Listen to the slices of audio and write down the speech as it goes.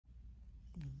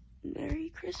Merry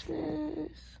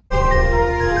Christmas.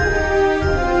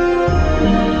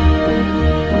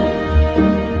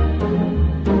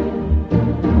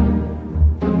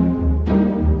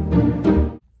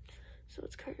 So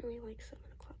it's currently like 7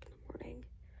 o'clock in the morning.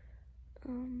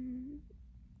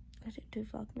 I didn't do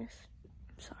Vlogmas.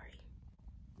 I'm sorry.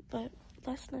 But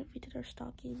last night we did our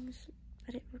stockings.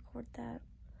 I didn't record that.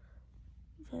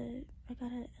 But I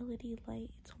got an LED light.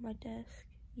 It's on my desk.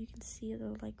 You can see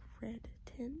the like red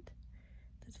tint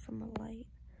that's from a light.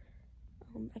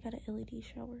 I got an LED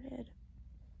shower head.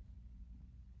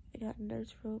 I got a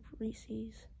Nerds Rope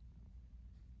Reese's,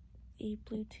 a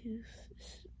Bluetooth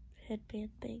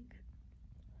headband thing,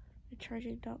 a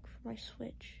charging dock for my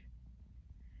Switch,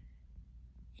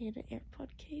 and an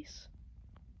AirPod case.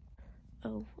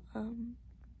 Oh,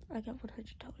 I got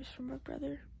 $100 from my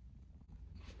brother.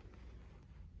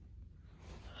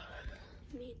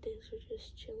 Me and Diggs are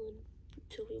just chilling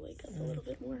until we wake up a little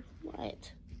bit more.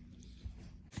 What?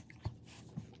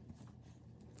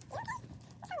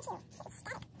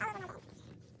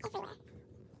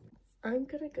 I'm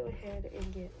gonna go ahead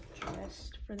and get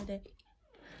dressed for the day.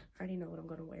 I already know what I'm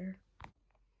gonna wear.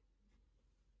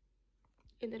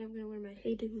 And then I'm gonna wear my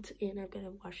Hey Dudes and I'm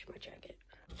gonna wash my jacket.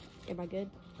 Am I good?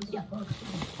 Yeah.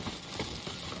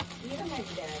 You don't have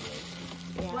to do it.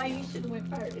 Why you should have went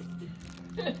first?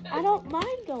 I don't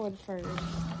mind going first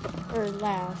or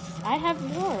last. I have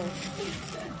more.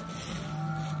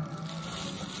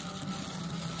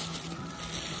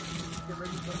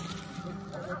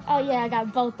 Oh yeah, I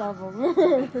got both of them.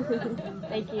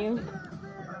 Thank you.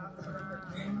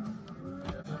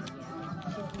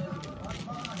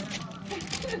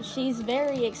 She's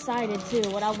very excited too.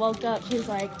 When I woke up, she was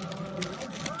like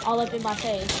all up in my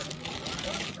face.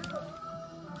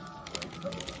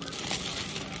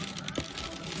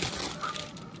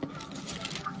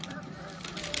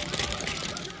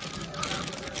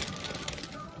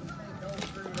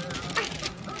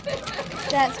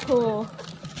 That's cool.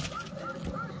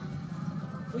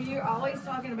 Well, you're always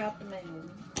talking about the moon.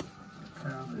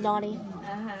 Naughty.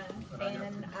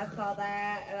 And I saw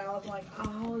that, and I was like,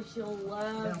 oh, she'll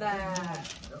love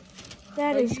that.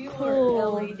 That But is you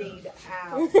cool. were LED'd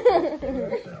out.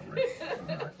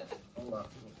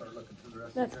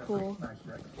 That's cool.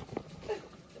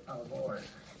 Oh boy.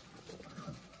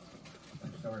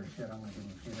 I'm sorry, shit. I'm gonna give you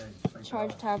a few days to sleep.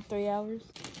 Charge time 3 hours.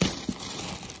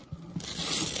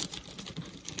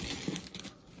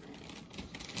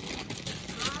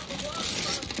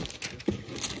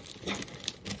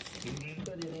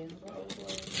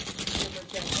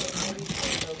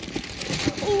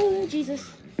 Oh,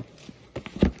 Jesus.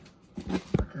 I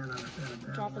can't understand a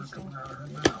damn Dropping word stuff. coming out of her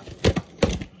mouth.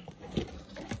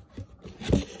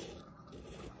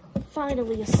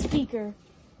 Finally, a speaker.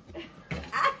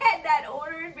 I had that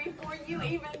ordered before you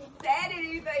even said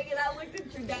anything, and I looked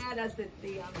at your dad. I said,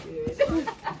 see, I'm good.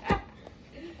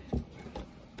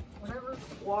 Whatever.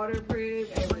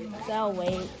 Waterproof, everything. I'll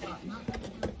wait.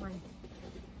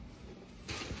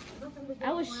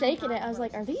 I was shaking it. I was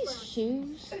like, are these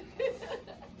shoes?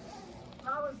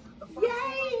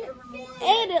 Yay!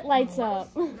 And it lights up.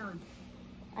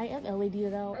 I am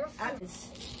LED though.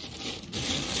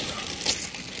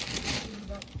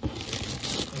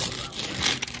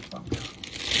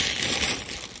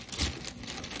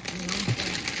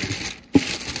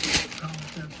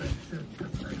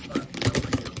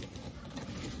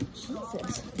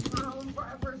 Jesus.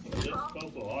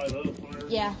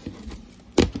 Yeah.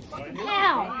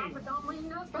 Ow!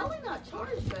 Probably not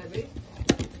charged, baby.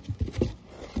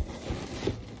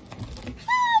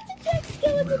 Ah, it's a Jack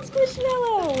Skeleton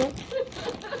Squishmallow!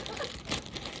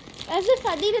 As if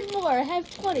I needed more. I have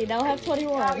 20. Now I have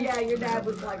 21. Oh, yeah, your dad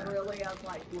was like, really? I was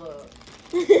like, look.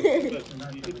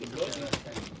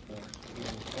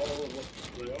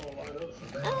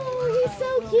 Oh, he's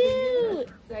so cute!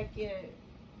 So cute.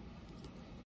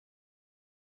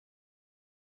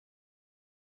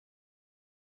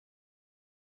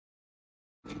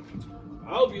 I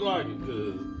hope you like it,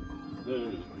 because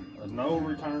there's a no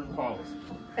return policy.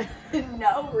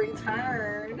 No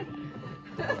return.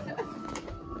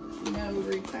 No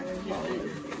return policy.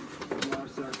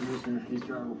 Livestock Commissioner, East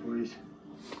Tribal Police.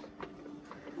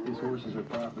 These horses are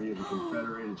property of the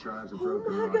Confederated Tribes of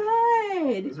Broken Rock. Oh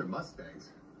my God. These are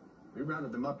Mustangs. We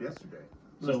rounded them up yesterday.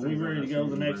 So we ready to go to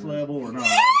the next level or not?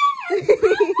 I love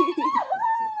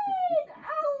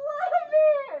it.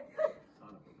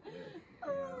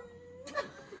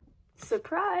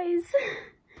 Surprise!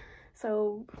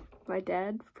 So, my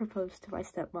dad proposed to my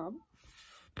stepmom.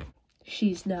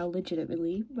 She's now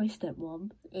legitimately my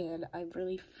stepmom, and I'm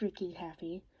really freaking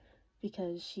happy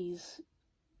because she's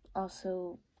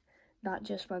also not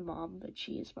just my mom, but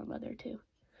she is my mother too.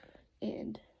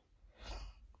 And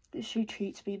she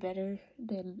treats me better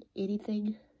than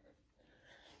anything.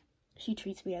 She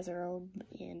treats me as her own,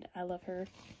 and I love her,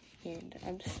 and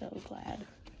I'm so glad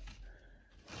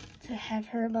to have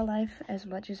her in my life, as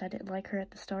much as I didn't like her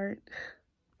at the start.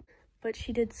 But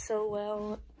she did so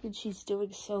well, and she's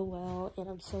doing so well, and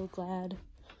I'm so glad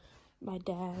my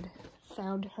dad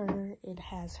found her and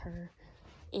has her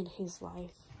in his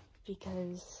life,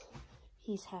 because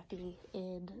he's happy,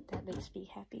 and that makes me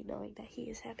happy knowing that he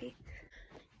is happy.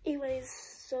 Anyways,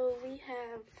 so we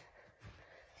have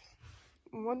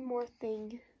one more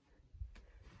thing,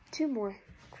 2 more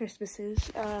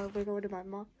Christmases. We're going to my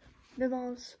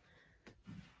mom's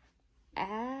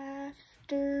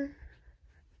after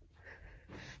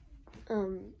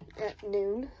at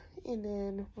noon, and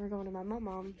then we're going to my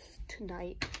mom's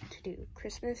tonight to do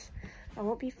Christmas. I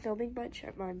won't be filming much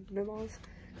at my mom's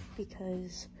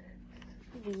because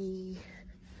we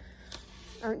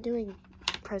aren't doing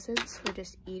presents, we're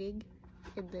just eating,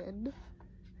 and then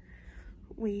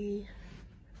we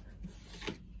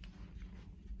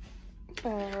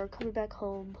are coming back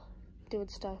home, doing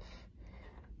stuff,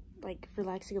 like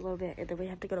relaxing a little bit, and then we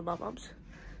have to go to my mom's.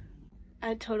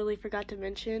 I totally forgot to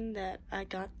mention that I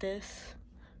got this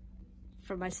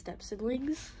for my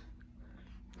step-siblings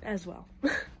as well.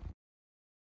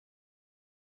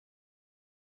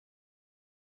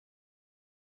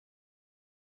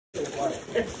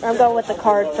 I'm going with the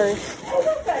card first.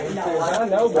 I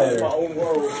know better.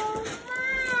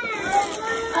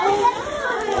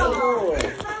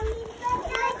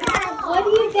 What do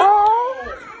you think?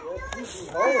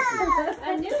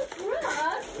 A new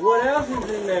truck? What else is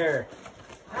in there?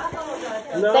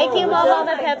 No. Thank you, Mom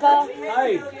and Pippa.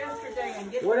 Hey,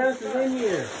 what else is in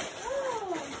here?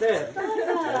 Sit.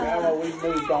 Well, we've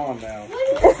moved on now.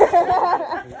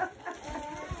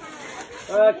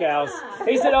 Cows.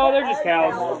 He said, oh, they're just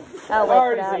cows. I've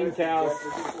already seen cows.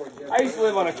 I used to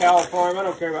live on a cow farm. I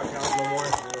don't care about cows no more.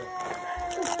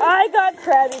 I got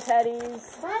Krabby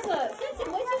Patties.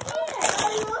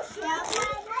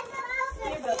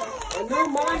 A new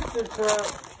monster truck.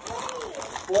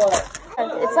 What?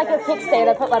 It's like a kickstand.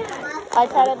 I put my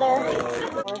iPad in there.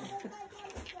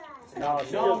 No,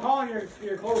 you're calling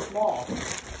your clothes small.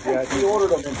 Yeah, she ordered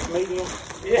them in medium.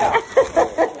 Yeah.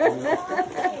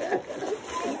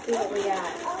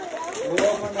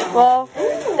 Well,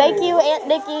 thank you, Aunt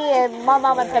Nikki and my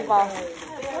mom and Pippa.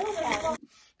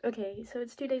 Okay, so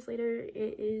it's 2 days later.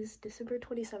 It is December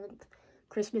 27th.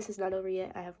 Christmas is not over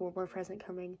yet. I have one more present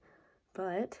coming,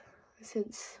 but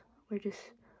since we're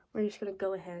just gonna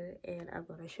go ahead and I'm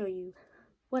gonna show you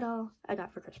what all I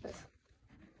got for Christmas.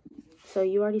 So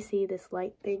you already see this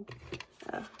light thing.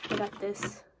 I got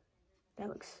this. That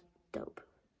looks dope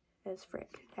as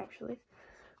frick, actually.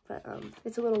 But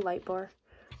it's a little light bar.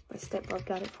 My stepmom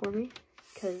got it for me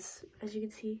because, as you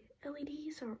can see,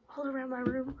 LEDs are all around my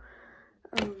room.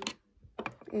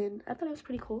 And I thought it was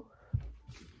pretty cool.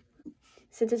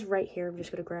 Since it's right here, I'm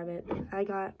just gonna grab it. I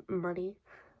got money.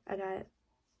 I got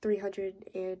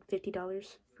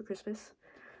 $350 for Christmas.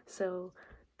 So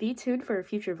be tuned for a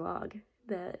future vlog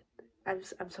that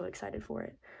I'm so excited for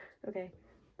it. Okay.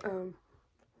 I'm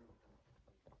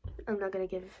not gonna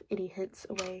give any hints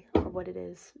away on what it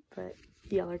is, but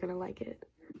y'all are gonna like it.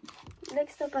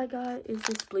 Next up I got is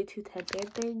this Bluetooth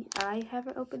headband thing. I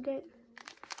haven't opened it.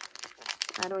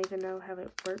 I don't even know how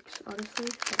it works, honestly.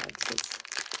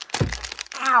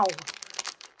 Ow!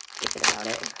 Thinking about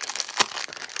it.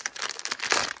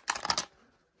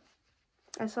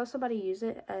 I saw somebody use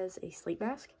it as a sleep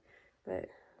mask, but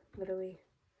literally,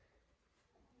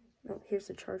 oh, here's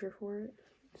the charger for it.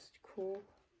 It's cool.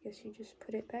 Guess you just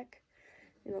put it back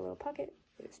in a little pocket,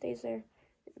 and it stays there,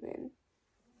 and then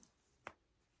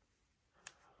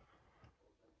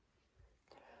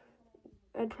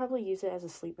I'd probably use it as a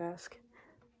sleep mask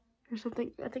or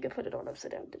something. I think I put it on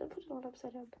upside down. Did I put it on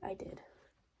upside down? I did.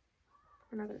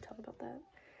 We're not going to talk about that.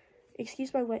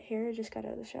 Excuse my wet hair. I just got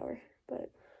out of the shower.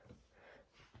 But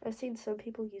I've seen some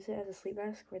people use it as a sleep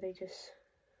mask where they just...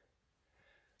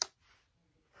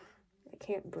 I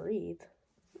can't breathe.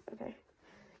 Okay.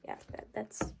 Yeah,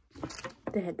 that's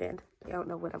the headband. I don't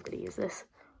know when I'm going to use this.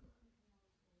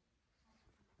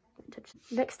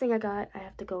 Next thing I got, I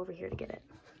have to go over here to get it.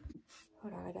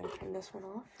 Hold on, I gotta turn this one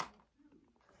off.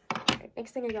 Right,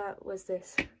 next thing I got was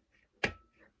this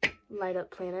light up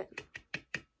planet,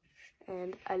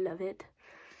 and I love it.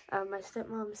 My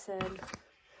stepmom said,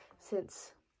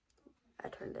 since I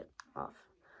turned it off,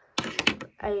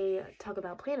 I talk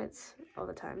about planets all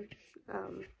the time,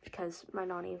 because my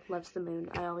nanny loves the moon.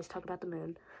 I always talk about the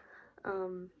moon.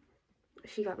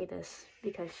 She got me this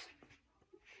because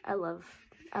I love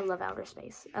outer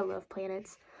space. I love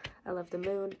planets. I love the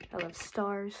moon. I love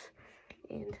stars.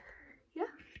 And yeah,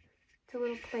 it's a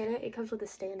little planet. It comes with a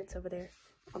stand. It's over there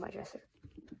on my dresser.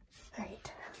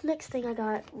 Alright, next thing I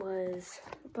got was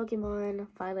Pokemon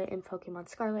Violet and Pokemon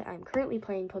Scarlet. I'm currently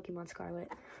playing Pokemon Scarlet.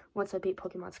 Once I beat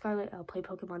Pokemon Scarlet, I'll play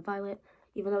Pokemon Violet.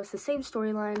 Even though it's the same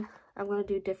storyline, I'm going to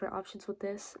do different options with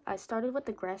this. I started with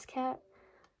the Grass Cat,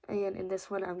 and in this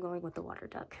one, I'm going with the Water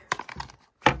Duck.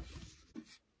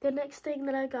 The next thing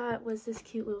that I got was this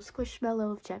cute little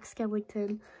Squishmallow of Jack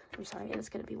Skellington. I'm sorry, it's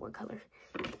going to be one color.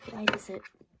 Why is it?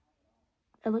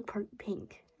 I look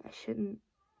pink. I shouldn't.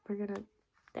 We're going to...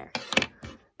 There.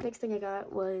 Next thing I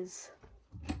got was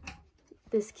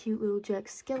this cute little Jack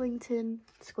Skellington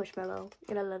Squishmallow,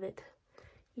 and I love it.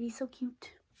 He's so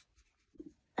cute.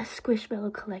 A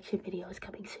Squishmallow collection video is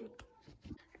coming soon.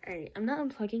 Alright, I'm not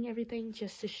unplugging everything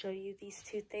just to show you these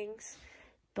two things,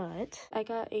 but I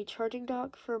got a charging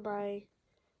dock for my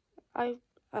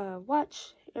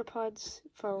watch, AirPods,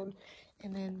 phone,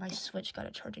 and then my Switch got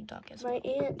a charging dock as well. My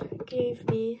aunt gave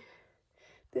me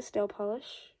this nail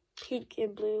polish, pink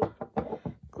and blue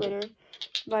glitter.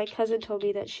 My cousin told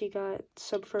me that she got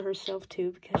some for herself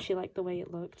too because she liked the way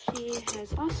it looked. She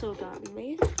has also gotten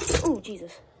me, oh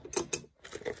Jesus,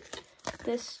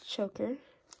 this choker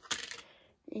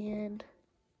and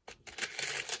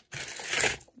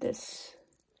this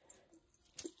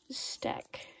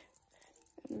stack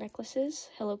of necklaces,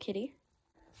 Hello Kitty.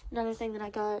 Another thing that I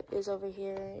got is over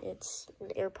here. It's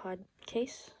an AirPod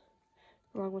case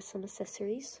along with some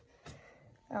accessories.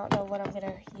 I don't know what I'm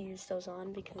gonna use those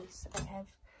on because I have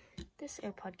this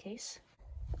AirPod case.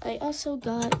 I also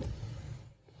got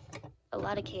a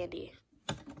lot of candy,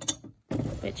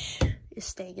 which is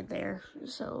staying in there,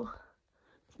 so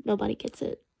nobody gets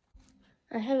it.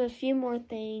 I have a few more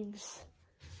things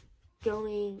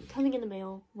coming in the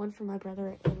mail, one for my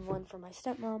brother and one for my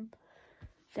stepmom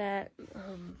that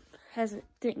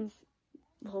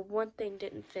one thing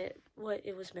didn't fit what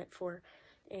it was meant for,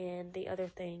 and the other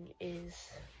thing is,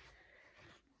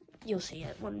 you'll see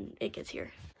it when it gets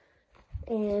here.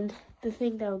 And the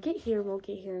thing that'll get here won't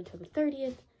get here until the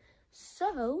 30th,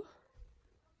 so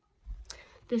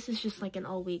this is just like an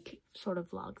all-week sort of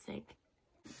vlog thing.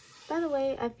 By the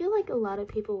way, I feel like a lot of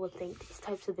people will think these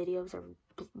types of videos are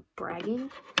bragging.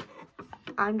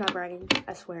 I'm not bragging,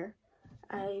 I swear.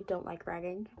 I don't like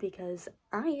bragging because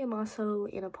I am also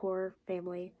in a poor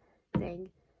family thing,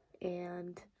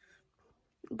 and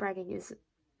bragging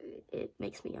it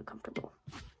makes me uncomfortable.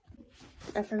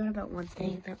 I forgot about one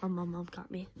thing that my mom got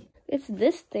me. It's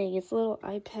this thing. It's a little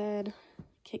iPad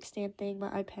kickstand thing. My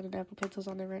iPad and Apple Pencil's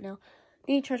on there right now.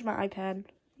 I need to charge my iPad.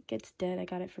 It gets dead. I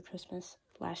got it for Christmas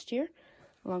last year,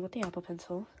 along with the Apple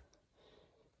Pencil.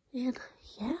 And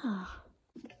yeah,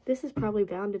 this is probably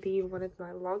bound to be one of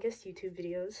my longest YouTube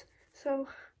videos. So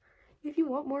if you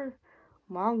want more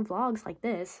long vlogs like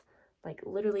this, like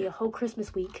literally a whole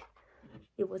Christmas week,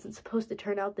 it wasn't supposed to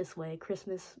turn out this way.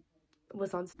 Christmas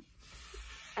was on...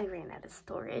 I ran out of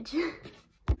storage.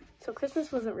 So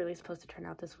Christmas wasn't really supposed to turn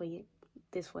out this way.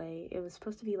 It was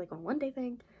supposed to be like a one-day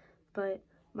thing, but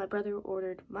my brother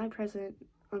ordered my present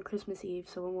on Christmas Eve,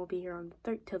 so it won't be here on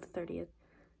till the 30th.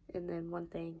 And then one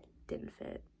thing didn't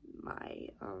fit my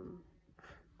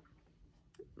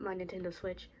my Nintendo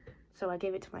Switch, so I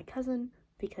gave it to my cousin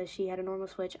because she had a normal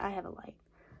Switch. I have a Lite,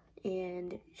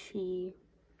 and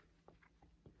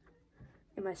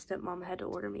my stepmom had to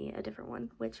order me a different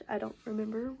one, which I don't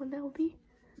remember when that will be.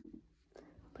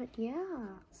 But yeah,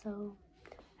 so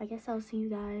I guess I'll see you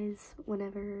guys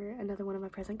whenever another one of my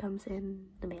presents comes in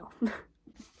the mail.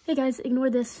 Hey guys, ignore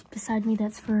this beside me.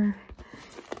 That's for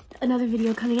another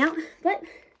video coming out. But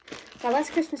my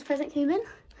last Christmas present came in,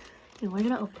 and we're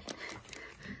gonna open it.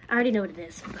 I already know what it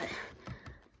is, but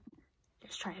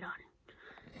just try it on.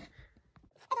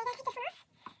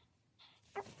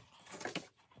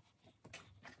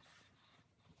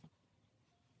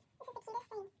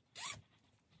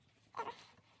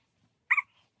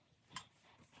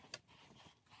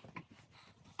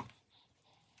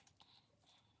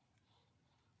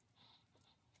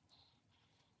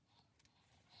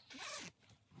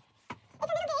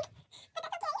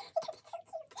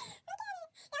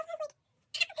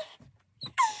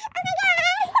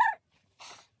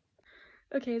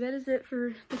 Okay, that is it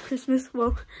for the Christmas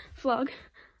vlog.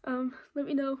 Let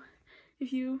me know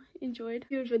if you enjoyed.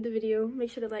 If you enjoyed the video, make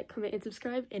sure to like, comment, and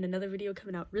subscribe, and another video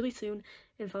coming out really soon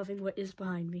involving what is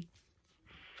behind me.